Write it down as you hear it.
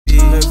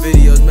Doing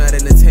videos, mad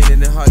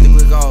entertaining and hard to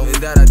click off.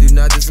 And that I do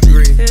not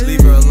disagree.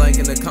 Leave her a like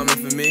and a comment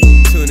for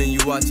me. Tune in, you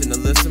watching the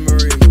List of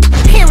Marie.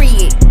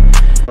 Period.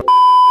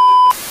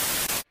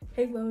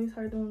 Hey Chloe's,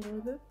 how you doing?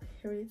 Good.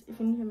 Period. If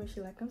you're new here, make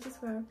sure you like and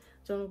subscribe.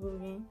 Join the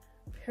group again.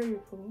 Period.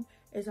 Cool.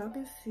 As y'all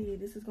can see,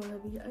 this is gonna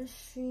be a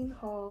Shein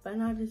haul, but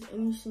not just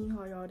any Shein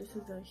haul, y'all. This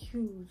is a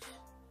huge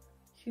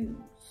Shein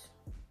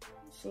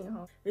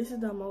haul. This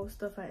is the most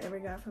stuff I ever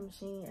got from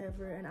Shein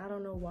ever, and I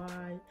don't know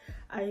why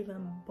I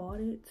even bought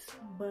it,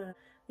 but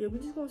yeah, we're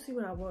just gonna see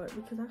what I bought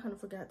because I kind of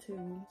forgot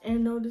to.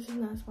 And no, this is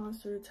not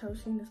sponsored. Tell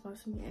Shein to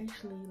sponsor me,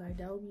 actually. Like,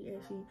 that would be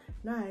actually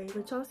nice.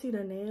 But y'all see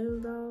the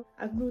nails though?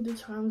 I glued the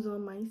charms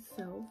on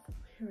myself.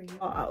 Period.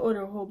 I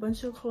ordered a whole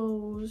bunch of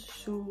clothes,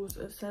 shoes,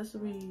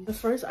 accessories. The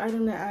first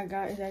item that I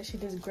got is actually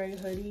this gray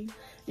hoodie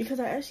because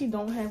I actually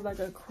don't have like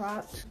a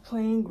cropped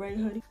plain gray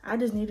hoodie. I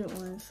just needed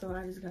one, so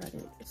I just got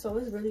it. So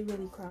it's really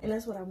cropped, and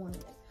that's what I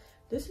wanted.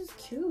 This is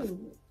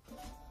cute.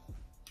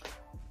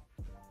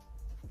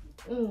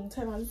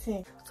 10 out of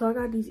 10. So I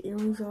got these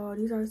earrings, y'all.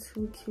 These are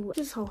too cute.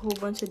 Just a whole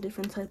bunch of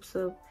different types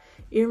of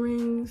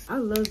earrings. I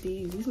love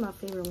these. These are my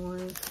favorite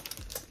ones.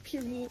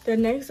 Period. The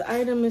next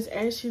item is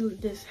actually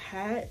this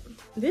hat.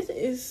 This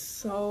is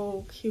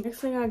so cute. Next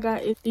thing I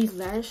got is these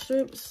lash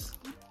strips.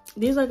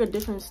 These like a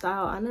different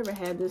style. I never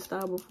had this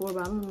style before,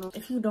 but I don't know.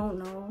 If you don't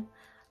know,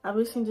 I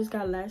recently just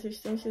got lash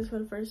extensions for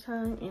the first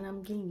time, and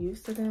I'm getting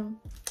used to them.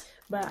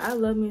 But I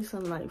love me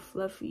some like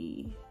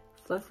fluffy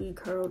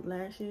curled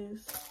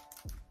lashes.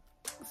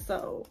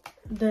 So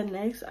the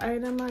next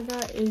item I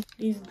got is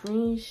these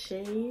green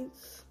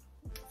shades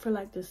for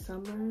like the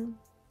summer.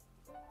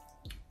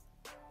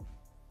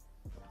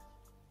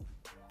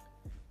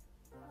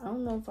 I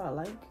don't know if I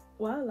like,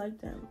 well, I like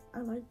them,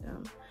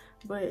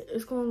 but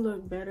it's gonna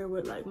look better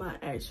with like my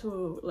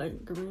actual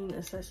like green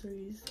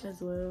accessories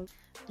as well.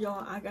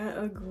 Y'all, I got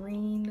a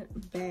green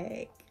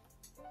bag.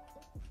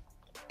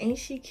 Ain't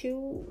she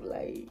cute?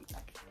 Like,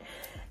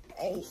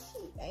 ain't she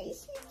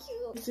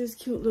cute? It's this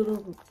cute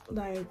little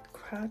like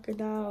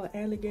crocodile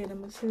alligator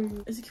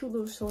material. It's a cute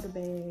little shoulder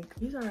bag.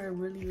 These are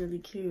really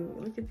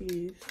cute. Look at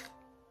these.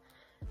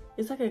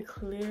 It's like a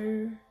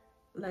clear,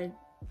 like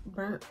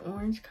burnt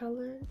orange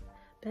color.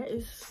 That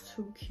is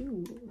too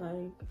cute.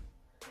 Like,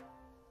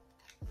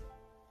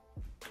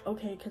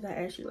 okay, because I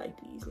actually like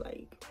these.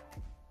 Like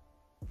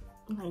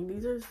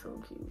these are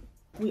so cute.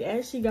 We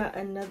actually got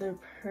another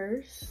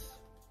purse.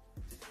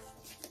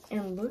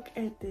 And look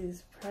at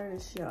this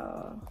purse,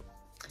 y'all.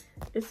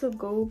 It's a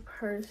gold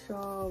purse,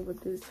 y'all,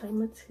 with this type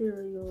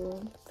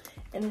material.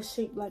 And it's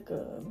shaped like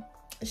a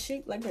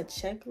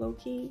check,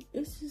 low-key.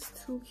 It's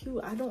just too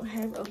cute. I don't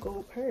have a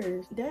gold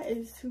purse. That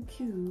is too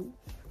cute.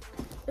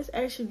 It's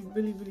actually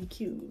really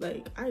cute.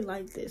 Like, I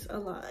like this a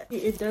lot.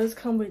 It does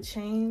come with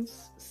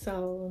chains,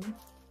 so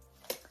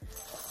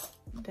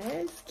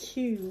that's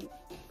cute.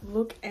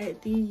 Look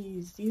at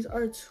these. These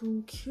are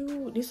too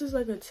cute. This is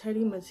like a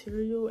teddy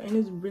material, and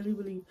it's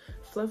really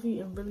fluffy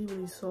and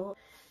really soft.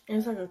 And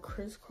it's like a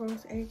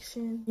crisscross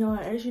action. Y'all,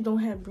 I actually don't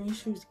have green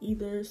shoes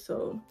either,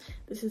 so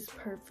this is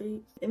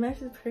perfect. It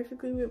matches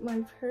perfectly with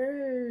my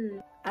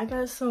purse. I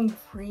got some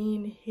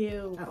green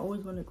heels. I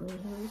always wanted green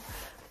heels,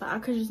 but I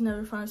could just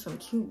never find some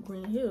cute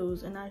green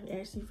heels, and I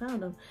actually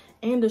found them.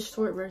 And the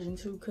short version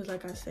too, because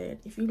like I said,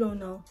 if you don't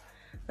know,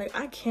 like,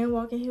 I can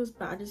walk in heels,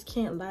 but I just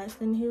can't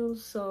last in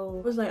heels. So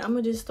I was like, I'm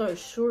gonna just start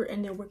short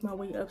and then work my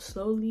way up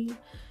slowly.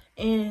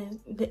 And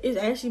it's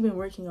actually been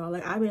working, y'all.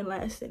 Like, I've been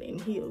lasting in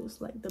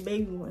heels, like the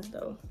baby ones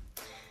though.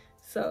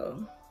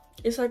 So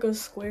it's like a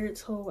square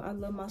toe. I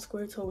love my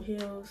square toe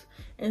heels,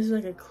 and it's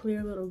like a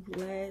clear little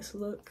glass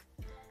look.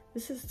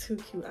 This is too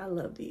cute. I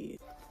love these.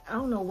 I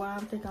don't know why I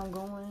think I'm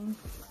going,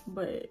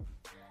 but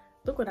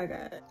look what I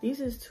got. These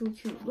is too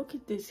cute. Look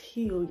at this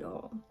heel,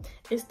 y'all.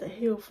 It's the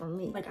heel for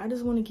me. Like, I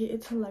just want to get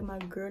into like my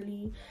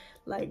girly,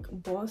 like,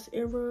 boss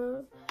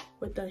era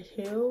with the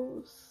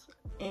heels.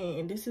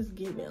 And this is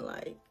giving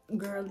like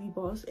girly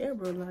boss era,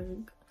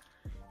 like,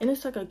 and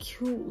it's like a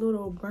cute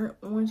little burnt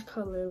orange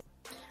color.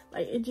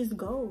 Like, it just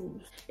goes.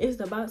 It's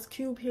the box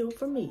cube heel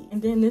for me.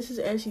 And then this is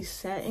actually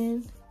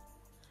satin,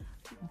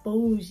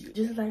 bougie,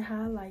 just like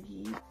how I like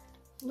it.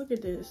 Look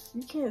at this.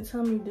 You can't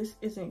tell me this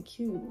isn't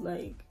cute.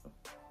 Like,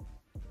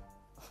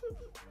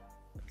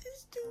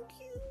 it's too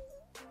cute.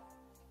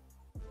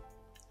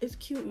 It's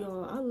cute,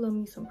 y'all. I love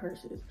me some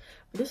purses.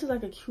 But this is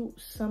like a cute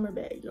summer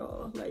bag,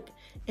 y'all. Like,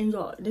 and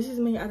y'all, this is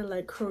made out of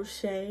like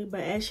crochet, but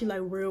actually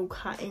like real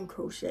cotton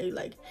crochet.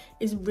 Like,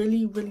 it's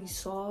really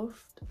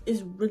soft.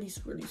 It's really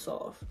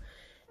soft.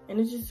 And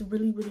it's just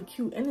really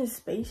cute. And it's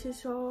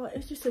spacious, y'all.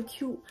 It's just a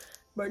cute,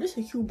 bro, this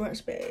is a cute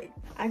brunch bag.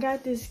 I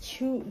got this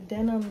cute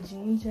denim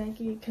jean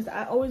jacket because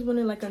I always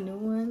wanted like a new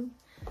one.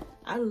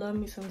 I love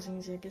me some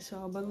jean jackets,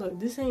 y'all. But look,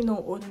 this ain't no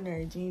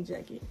ordinary jean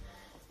jacket.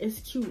 It's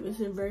cute.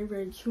 It's a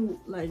very cute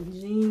like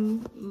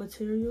jean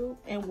material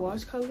and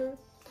wash color.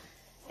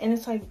 And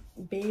it's like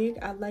big.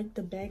 I like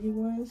the baggy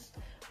ones.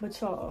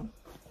 But y'all,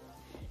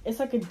 it's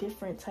like a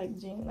different type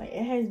jean. Like,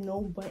 it has no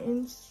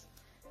buttons.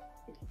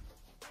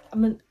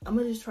 I'm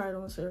gonna just try it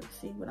on so you can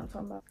see what I'm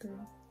talking about. 3,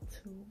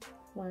 2,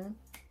 1.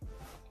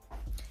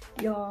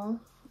 Y'all,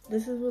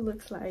 this is what it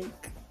looks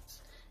like.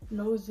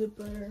 No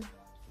zipper,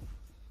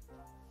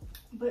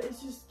 but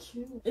it's just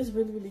cute. It's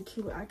really, really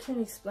cute. I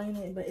can't explain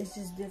it, but it's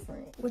just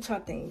different. What y'all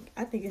think?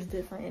 I think it's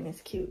different and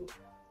it's cute.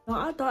 Now,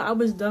 I thought I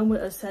was done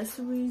with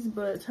accessories,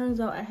 but it turns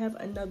out I have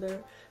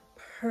another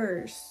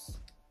purse.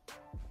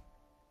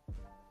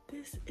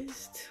 This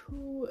is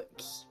too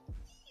cute.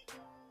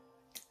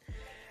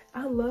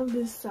 I love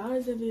the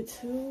size of it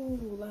too.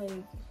 Like,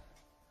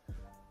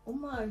 oh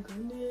my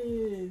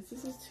goodness,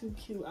 this is too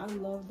cute. I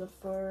love the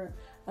fur,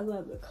 I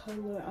love the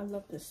color, I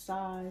love the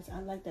size. I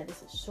like that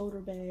it's a shoulder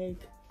bag.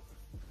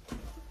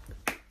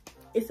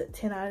 It's a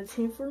 10 out of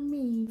 10 for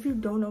me. If you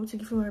don't know what to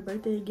get for my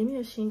birthday, give me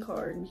a Shein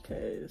card,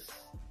 because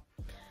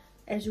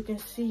as you can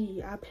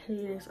see, I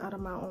pay this out of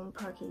my own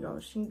pocket, y'all.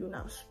 Shein do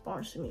not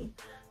sponsor me.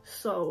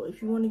 So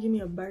if you want to give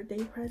me a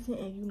birthday present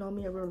and you know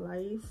me in real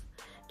life,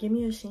 give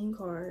me a Shein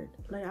card.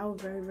 Like, I would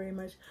very, very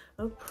much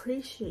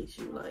appreciate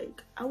you.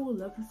 Like, I will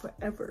love you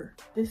forever.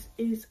 This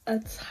is a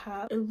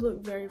top. It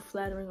looked very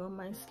flattering on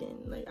my skin.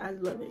 Like, I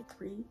love it.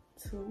 3,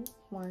 2,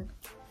 1.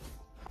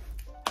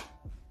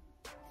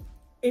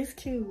 It's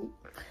cute.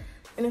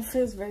 And it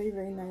feels very,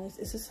 very nice.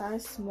 It's a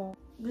size small.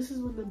 This is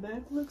what the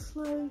back looks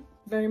like.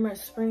 Very much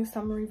spring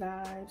summery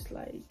vibes.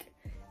 Like,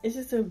 it's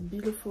just a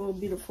beautiful,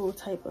 beautiful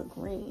type of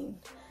green.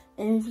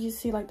 And if you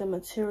see like the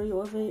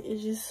material of it,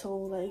 it's just so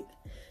like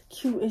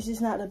cute. It's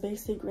just not a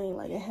basic green.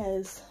 Like, it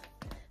has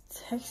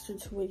texture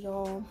to it,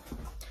 y'all.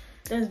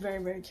 That's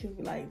very, very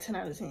cute. Like, 10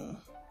 out of 10.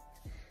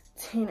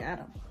 10 out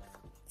of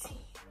 10.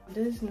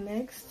 This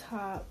next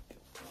top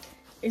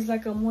is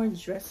like a more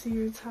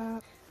dressier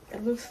top.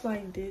 It looks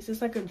like this.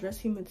 It's like a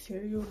dressy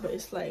material, but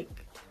it's like,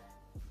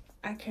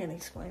 I can't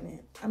explain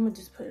it. I'm gonna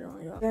just put it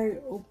on, y'all. Very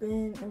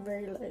open and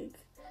very like,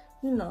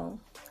 you know,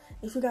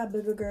 if you got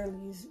bigger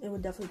girlies, it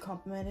would definitely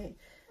complement it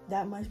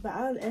that much. But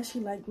I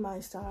actually like my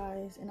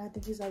size, and I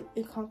think it's like,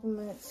 it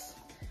complements.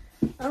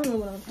 I don't know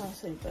what I'm trying to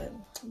say, but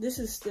this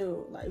is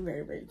still like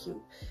very, very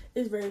cute.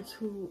 It's very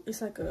cute.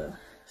 It's like a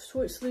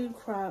short sleeve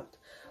cropped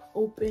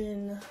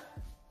open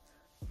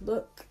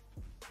look,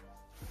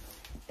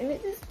 and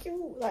it is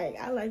cute. Like,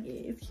 I like it.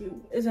 It's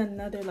cute. It's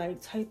another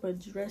like type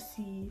of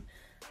dressy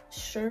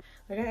shirt.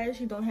 Like, I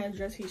actually don't have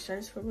dressy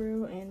shirts for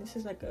real, and this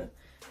is like a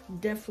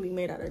definitely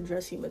made out of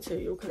dressy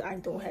material, because I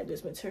don't have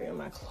this material in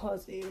my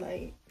closet.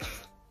 Like,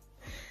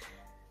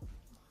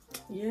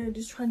 yeah,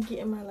 just trying to get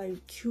in my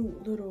like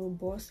cute little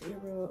boss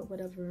era or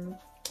whatever.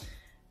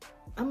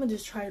 I'm gonna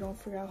just try it on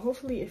for y'all.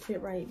 Hopefully it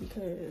fit right,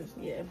 because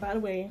yeah, by the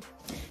way,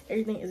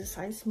 everything is a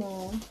size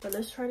small. But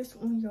let's try this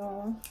on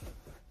y'all.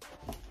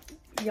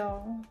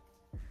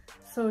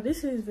 So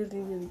this is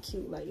really, really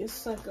cute. Like,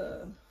 it's like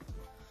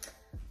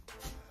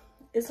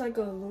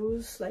a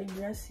loose like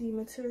dressy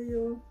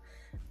material,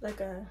 like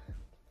a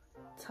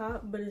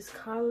top, but it's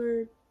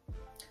collared.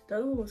 The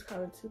other one was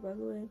collared too, by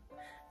the way,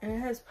 and it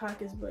has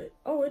pockets. But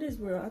oh, it is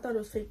real. I thought it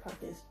was fake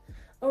pockets.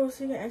 Oh,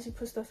 so you can actually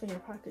put stuff in your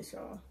pockets,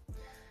 y'all.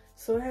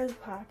 So it has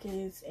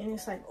pockets, and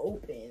it's like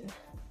open.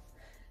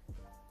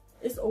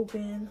 It's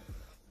open,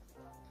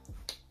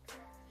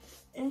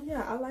 and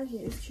yeah, I like it.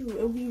 It's cute.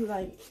 It'll be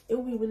really,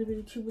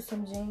 really cute with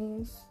some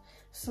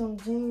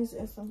jeans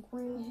and some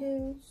green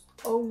heels.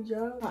 Oh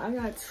yeah, I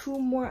got 2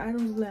 more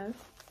items left.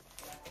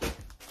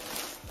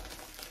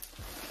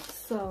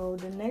 So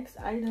the next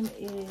item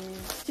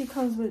is, she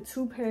comes with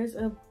 2 pairs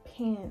of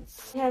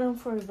pants. I had them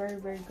for a very,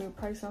 very good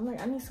price. So I'm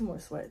like, I need some more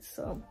sweats.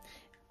 So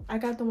I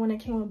got the one that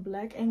came with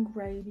black and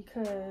gray,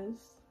 because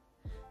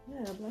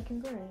yeah, black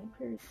and gray,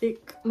 period.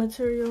 Thick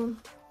material.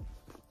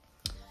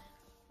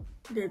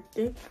 They're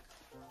thick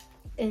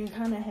and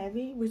kind of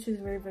heavy, which is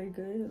very, very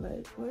good.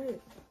 Like, what?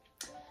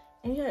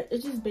 And yeah,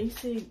 it's just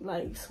basic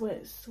like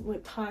sweats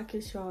with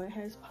pockets, y'all. It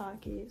has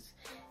pockets,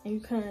 and you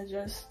can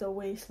adjust the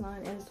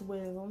waistline as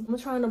well. I'm gonna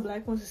try on the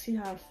black ones to see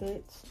how it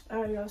fits.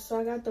 All right, y'all, so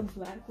I got the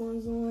black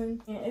ones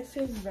on, and it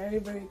fits very,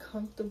 very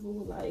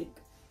comfortable. Like,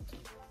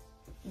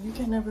 you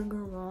can never go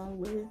wrong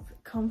with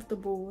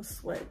comfortable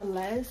sweat. The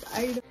last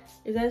item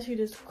is actually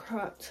this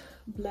cropped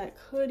black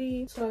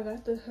hoodie. So I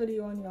got the hoodie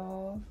on,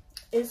 y'all.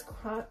 It's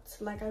cropped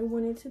like I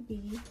want it to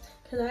be,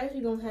 because I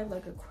actually don't have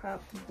like a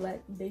cropped black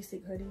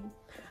basic hoodie.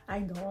 I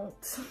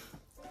don't.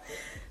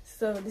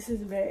 So this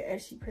is very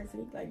actually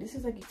perfect. Like, this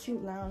is like a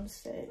cute lounge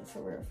set,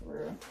 for real,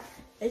 for real.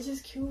 It's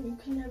just cute. You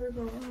can never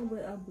go wrong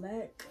with a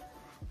black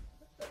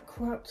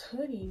cropped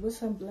hoodie with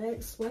some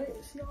black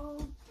sweats,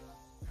 y'all.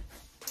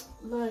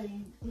 Like,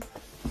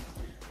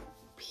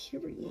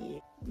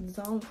 period.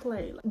 Don't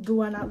play. Like,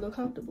 do I not look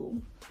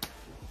comfortable?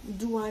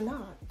 Do I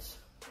not?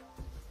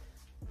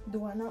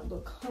 Do I not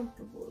look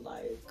comfortable?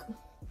 Like,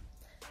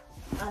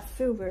 I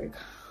feel very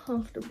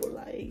comfortable.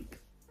 Like,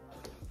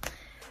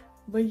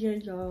 but yeah,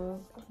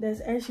 y'all,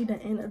 that's actually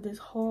the end of this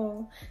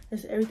haul.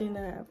 That's everything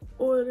that I've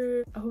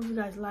ordered. I hope you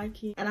guys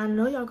like it, and I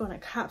know y'all gonna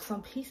cop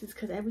some pieces,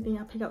 because everything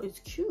I pick out is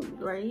cute,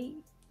 right?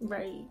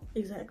 Right,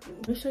 exactly.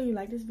 Make sure you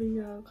like this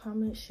video,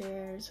 comment,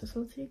 share,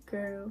 subscribe to your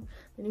girl.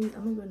 But anyways,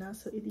 I'm gonna go now,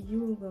 so either you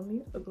will go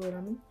me or go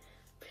on me.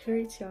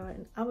 Period, y'all,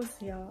 and I will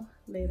see y'all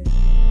later.